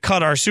we have to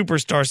cut our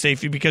superstar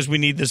safety because we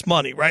need this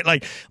money, right?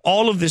 Like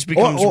all of this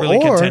becomes really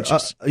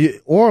contentious.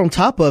 Or on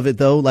top of it,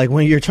 though, like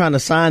when you're trying to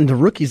sign the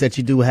rookies that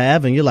you do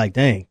have and you're like,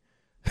 dang,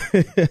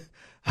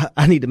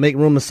 I need to make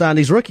room to sign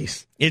these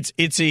rookies.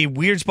 It's a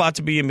weird spot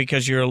to be in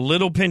because you're a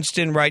little pinched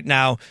in right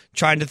now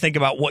trying to think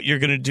about what you're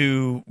going to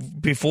do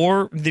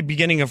before the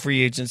beginning of free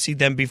agency,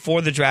 then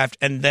before the draft,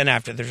 and then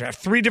after the draft.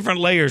 3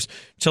 different layers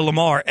to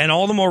Lamar, and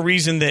all the more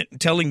reason that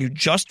telling you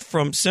just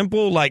from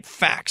simple like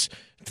facts,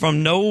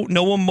 from no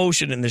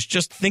emotion in this,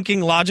 just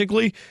thinking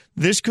logically,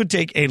 this could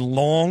take a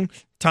long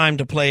time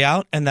to play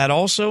out, and that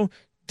also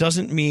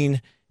doesn't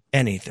mean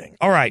anything.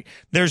 All right,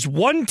 there's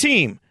one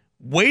team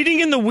waiting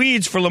in the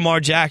weeds for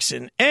Lamar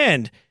Jackson.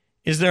 And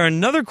is there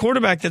another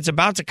quarterback that's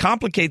about to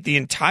complicate the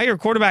entire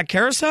quarterback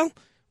carousel?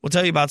 We'll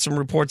tell you about some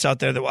reports out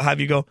there that will have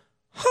you go,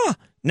 huh,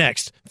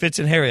 next. Fitz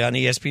and Harry on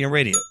ESPN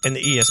Radio and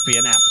the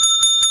ESPN app.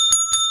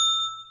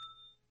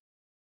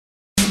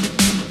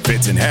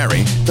 Fitz and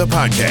Harry, the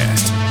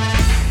podcast.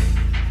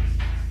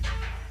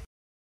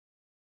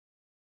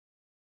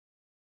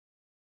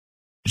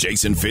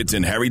 Jason Fitz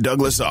and Harry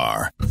Douglas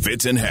are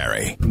Fitz and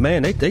Harry.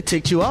 Man, they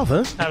ticked you off,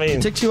 huh? I mean, they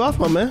ticked you off,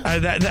 my man.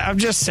 I'm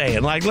just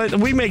saying, like,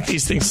 we make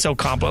these things so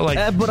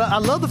complicated. But I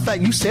love the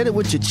fact you said it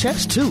with your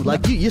chest, too.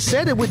 Like, you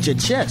said it with your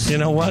chest. You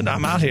know what?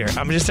 I'm out here.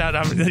 I'm just out.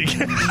 Oh,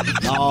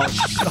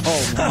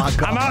 my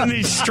God. I'm out in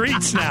these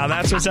streets now.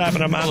 That's what's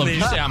happening. I'm out in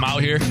these. I'm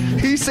out here.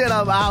 He said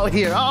I'm out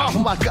here. Oh,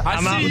 my God.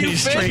 I'm out in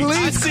these streets.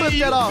 Please clip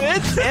that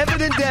off.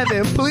 Evan and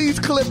Devin, please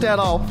clip that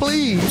off.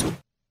 Please.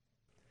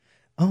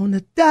 On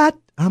the dot,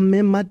 I'm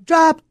in my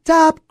drop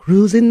top,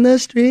 cruising the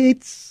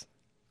streets.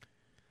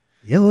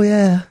 Yo,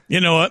 yeah.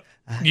 You know what?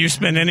 You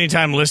spend any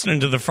time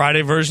listening to the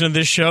Friday version of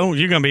this show,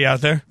 you're going to be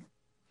out there.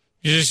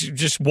 You're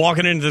just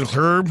walking into the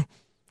curb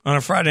on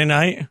a Friday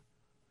night,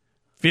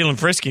 feeling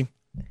frisky.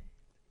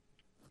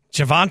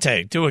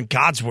 Javante doing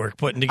God's work,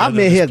 putting together. I'm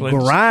in here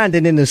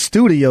grinding in the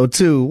studio,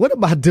 too. What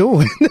am I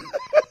doing?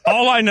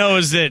 All I know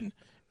is that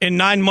in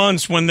 9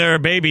 months, when they're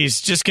babies,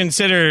 just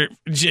consider,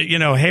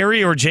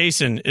 Harry or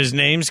Jason is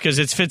names because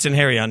it's Fitz and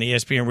Harry on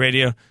ESPN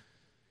Radio.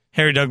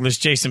 Harry Douglas,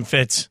 Jason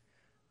Fitz.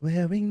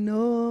 Wearing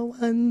no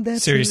one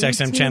that's Sirius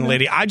XM Channel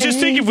 80. I just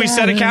think if we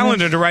set a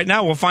calendar to right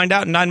now, we'll find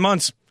out in 9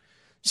 months.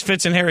 It's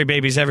Fitz and Harry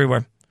babies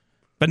everywhere,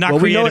 but not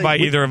created by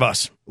either of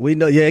us. We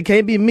know, it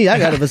can't be me. I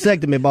got a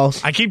vasectomy,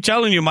 boss. I keep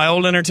telling you, my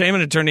old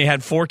entertainment attorney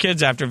had 4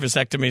 kids after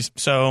vasectomies,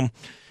 so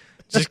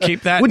just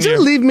keep that. Would you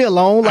leave me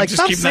alone? Like,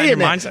 just stop saying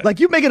that. Like,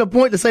 you're making a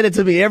point to say that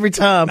to me every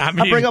time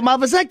I bring up my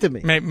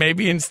vasectomy.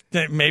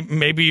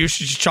 Maybe you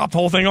should just chop the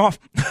whole thing off.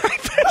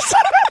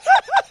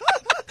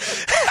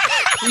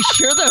 Are we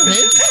sure they're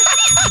his?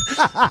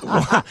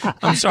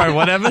 I'm sorry,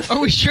 whatever. Are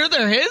we sure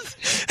they're his?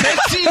 That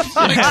seems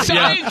like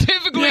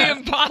scientifically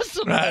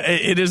impossible.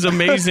 It is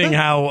amazing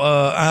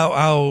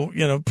how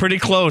pretty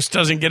close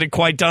doesn't get it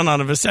quite done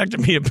on a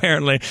vasectomy,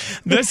 apparently.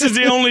 This is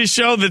the only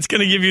show that's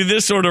going to give you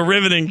this sort of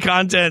riveting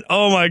content.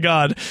 Oh, my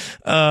God.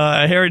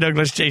 Harry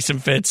Douglas, Jason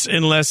Fitz,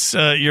 unless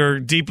you're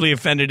deeply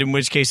offended, in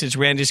which case it's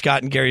Randy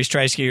Scott and Gary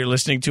Streisky you're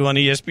listening to on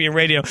ESPN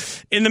Radio.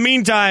 In the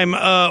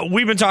meantime,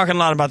 we've been talking a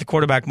lot about the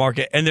quarterback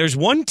market, and there's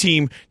one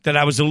team that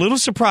I was a little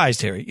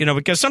surprised, Harry,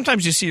 because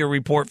sometimes you see a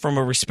report from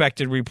a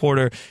respected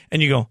reporter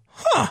and you go,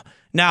 huh.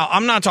 Now,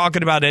 I'm not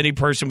talking about any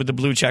person with the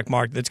blue check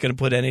mark that's going to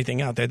put anything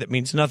out there that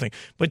means nothing.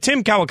 But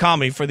Tim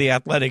Kawakami for The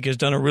Athletic has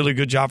done a really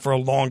good job for a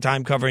long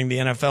time covering the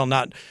NFL,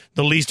 not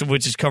the least of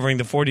which is covering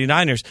the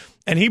 49ers.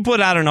 And he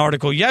put out an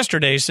article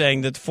yesterday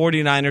saying that the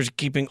 49ers are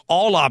keeping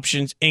all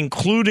options,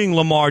 including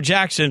Lamar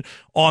Jackson,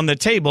 on the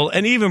table,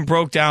 and even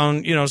broke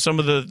down, some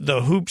of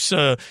the hoops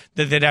that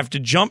they'd have to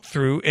jump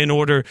through in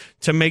order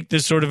to make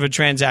this sort of a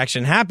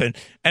transaction happen.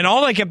 And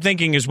all I kept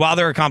thinking is, while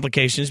there are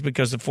complications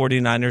because the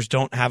 49ers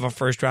don't have a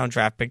first-round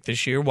draft pick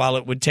this year, while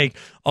it would take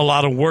a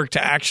lot of work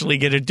to actually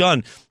get it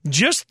done,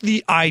 just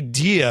the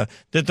idea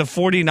that the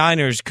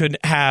 49ers could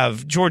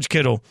have George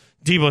Kittle,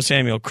 Deebo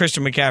Samuel,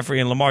 Christian McCaffrey,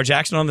 and Lamar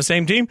Jackson on the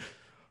same team,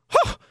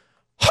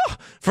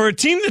 for a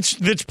team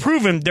that's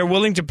proven they're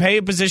willing to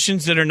pay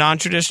positions that are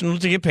non-traditional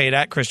to get paid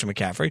at, Christian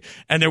McCaffrey,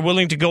 and they're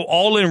willing to go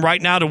all in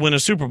right now to win a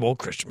Super Bowl,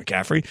 Christian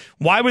McCaffrey,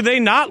 why would they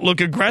not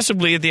look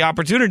aggressively at the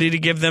opportunity to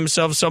give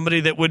themselves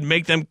somebody that would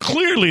make them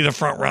clearly the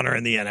front runner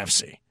in the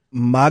NFC?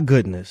 My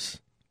goodness.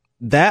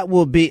 That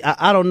will be,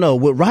 I don't know,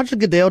 would Roger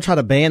Goodell try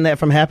to ban that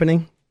from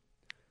happening?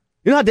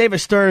 You know how David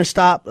Stern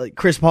stopped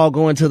Chris Paul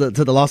going to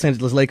the Los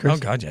Angeles Lakers? Oh,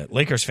 God, yeah.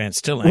 Lakers fans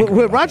still angry.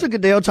 Would Roger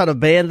Goodell try to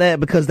ban that?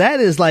 Because that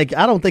is like,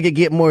 I don't think it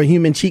get more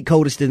human cheat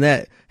codish than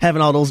that,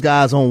 having all those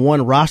guys on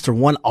one roster,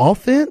 one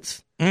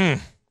offense.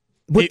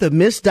 With the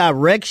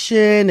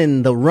misdirection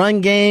and the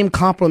run game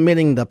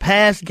complementing the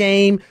pass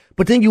game.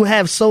 But then you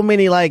have so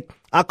many, like,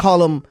 I call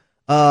them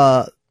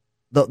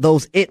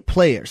those it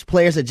players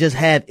that just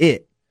have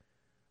it,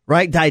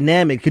 right?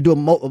 Dynamic, could do a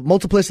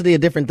multiplicity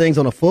of different things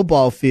on a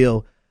football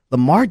field.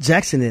 Lamar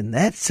Jackson in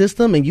that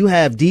system, and you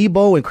have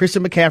Debo and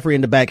Christian McCaffrey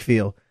in the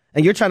backfield,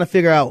 and you're trying to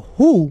figure out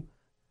who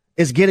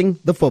is getting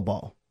the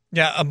football.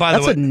 Yeah, by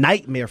the way, that's a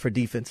nightmare for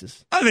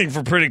defenses. I think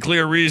for pretty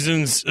clear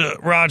reasons,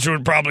 Roger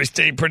would probably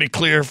stay pretty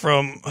clear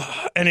from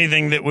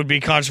anything that would be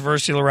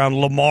controversial around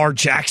Lamar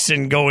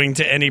Jackson going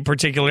to any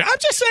particular. I'm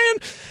just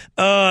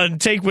saying,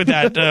 take with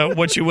that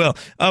what you will.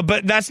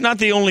 But that's not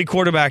the only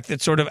quarterback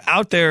that's sort of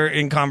out there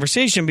in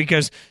conversation,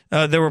 because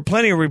there were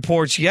plenty of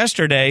reports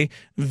yesterday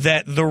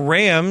that the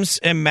Rams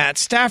and Matt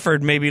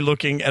Stafford may be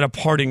looking at a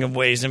parting of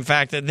ways. In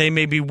fact, that they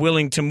may be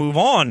willing to move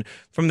on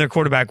from their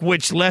quarterback,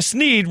 which Les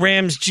Snead,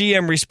 Rams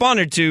GM,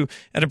 responded to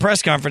at a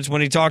press conference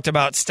when he talked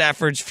about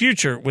Stafford's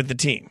future with the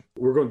team.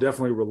 We're going to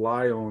definitely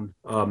rely on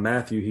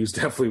Matthew. He's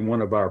definitely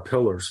one of our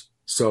pillars.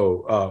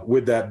 So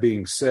with that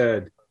being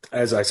said,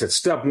 as I said,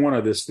 step one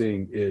of this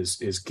thing is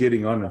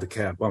getting under the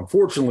cap.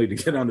 Unfortunately, to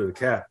get under the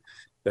cap,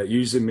 that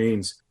usually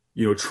means,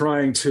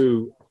 trying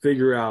to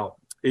figure out,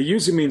 it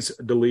usually means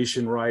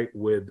deletion, right,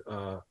 with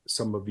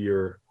some of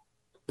your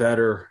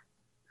better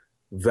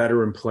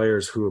veteran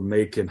players who are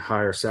making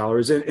higher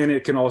salaries. And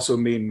it can also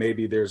mean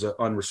maybe there's an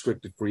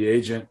unrestricted free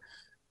agent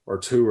or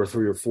 2 or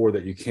 3 or 4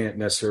 that you can't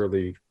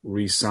necessarily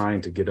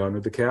re-sign to get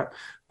under the cap.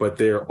 But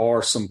there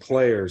are some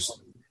players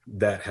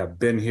that have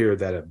been here,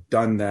 that have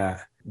done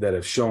that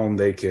have shown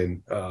they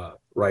can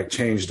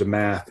change the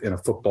math in a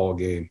football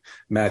game.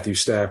 Matthew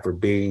Stafford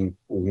being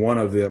one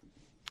of them.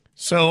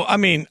 So, I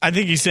mean, I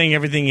think he's saying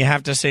everything you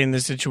have to say in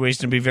this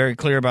situation to be very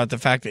clear about the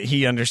fact that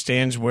he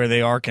understands where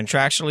they are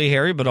contractually,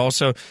 Harry, but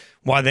also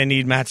why they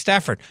need Matt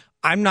Stafford.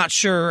 I'm not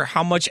sure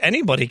how much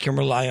anybody can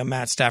rely on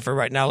Matt Stafford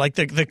right now. Like,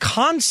 the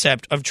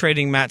concept of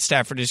trading Matt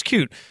Stafford is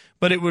cute,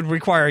 but it would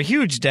require a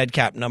huge dead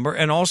cap number,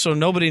 and also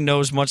nobody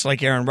knows, much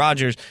like Aaron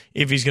Rodgers,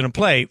 if he's going to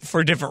play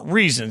for different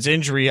reasons.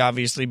 Injury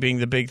obviously being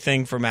the big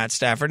thing for Matt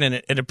Stafford, and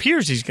it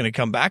appears he's going to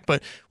come back,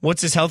 but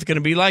what's his health going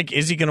to be like?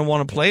 Is he going to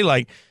want to play?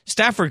 Like,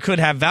 Stafford could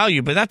have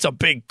value, but that's a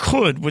big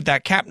could with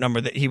that cap number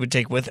that he would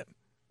take with him.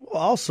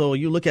 Well, also,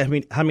 you look at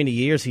how many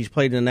years he's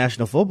played in the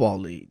National Football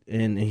League,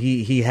 and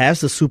he has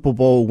the Super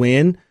Bowl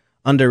win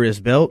under his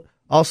belt.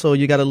 Also,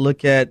 you got to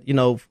look at,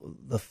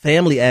 the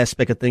family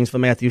aspect of things for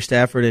Matthew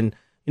Stafford, and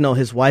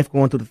his wife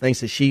going through the things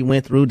that she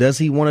went through. Does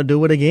he want to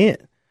do it again?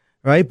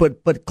 Right.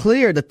 But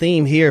clear the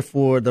theme here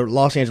for the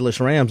Los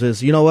Angeles Rams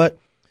is, you know what?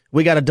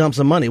 We got to dump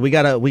some money. We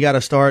got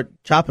to start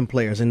chopping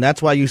players. And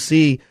that's why you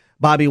see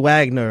Bobby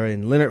Wagner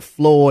and Leonard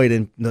Floyd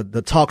and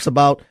the talks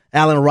about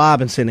Allen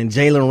Robinson and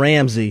Jalen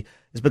Ramsey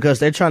is because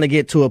they're trying to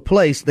get to a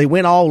place. They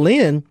went all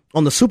in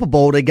on the Super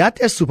Bowl. They got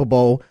their Super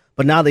Bowl,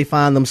 but now they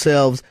find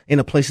themselves in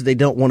a place that they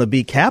don't want to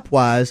be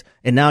cap-wise,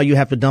 and now you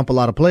have to dump a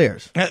lot of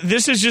players.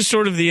 This is just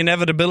sort of the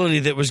inevitability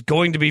that was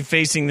going to be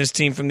facing this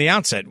team from the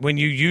outset. When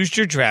you used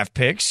your draft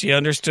picks, you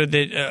understood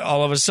that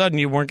all of a sudden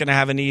you weren't going to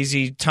have an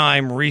easy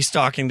time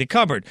restocking the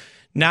cupboard.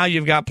 Now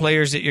you've got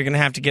players that you're going to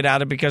have to get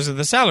out of because of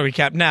the salary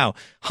cap. Now,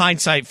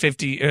 hindsight's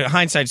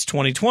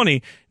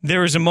 2020.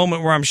 There is a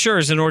moment where I'm sure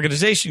as an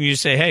organization you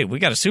say, hey, we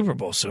got a Super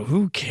Bowl, so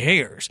who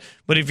cares?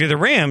 But if you're the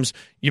Rams,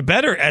 you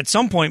better at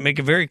some point make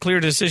a very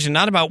clear decision,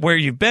 not about where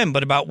you've been,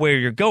 but about where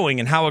you're going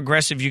and how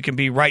aggressive you can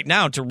be right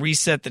now to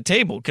reset the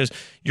table, because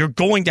you're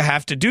going to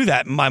have to do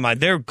that in my mind.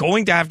 They're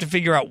going to have to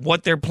figure out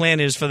what their plan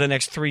is for the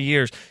next 3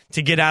 years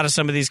to get out of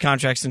some of these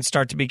contracts and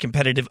start to be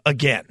competitive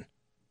again.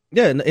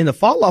 Yeah, and the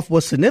fall-off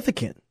was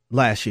significant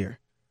last year.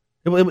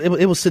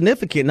 It was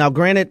significant. Now,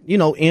 granted,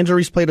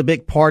 injuries played a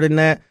big part in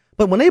that.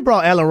 But when they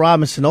brought Allen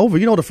Robinson over,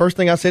 the first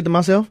thing I said to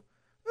myself,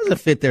 doesn't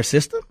fit their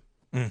system.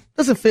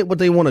 Doesn't fit what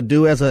they want to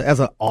do as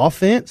an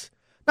offense.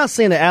 Not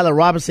saying that Allen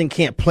Robinson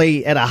can't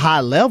play at a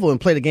high level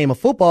and play the game of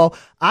football.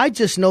 I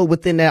just know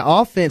within that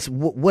offense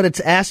what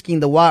it's asking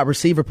the wide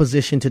receiver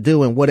position to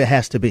do and what it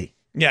has to be.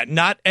 Yeah,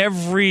 not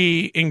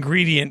every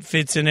ingredient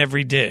fits in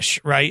every dish,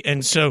 right?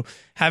 And so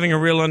having a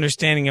real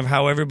understanding of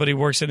how everybody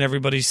works in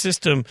everybody's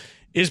system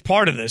is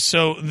part of this.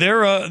 So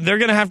they're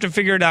going to have to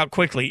figure it out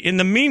quickly. In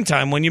the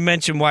meantime, when you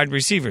mention wide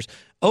receivers,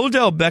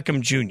 Odell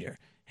Beckham Jr.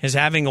 is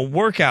having a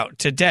workout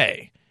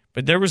today,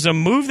 but there was a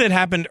move that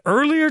happened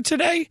earlier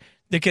today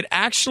that could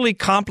actually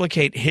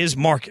complicate his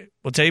market.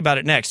 We'll tell you about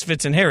it next.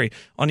 Fitz and Harry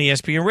on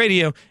ESPN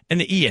Radio and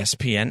the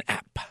ESPN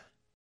app.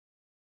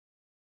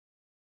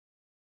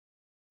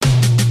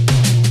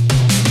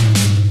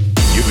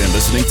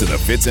 Listening to the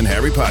Fitz and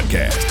Harry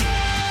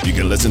podcast. You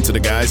can listen to the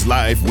guys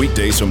live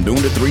weekdays from noon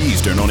to 3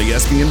 Eastern on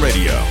ESPN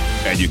Radio,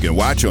 and you can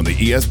watch on the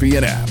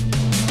ESPN app.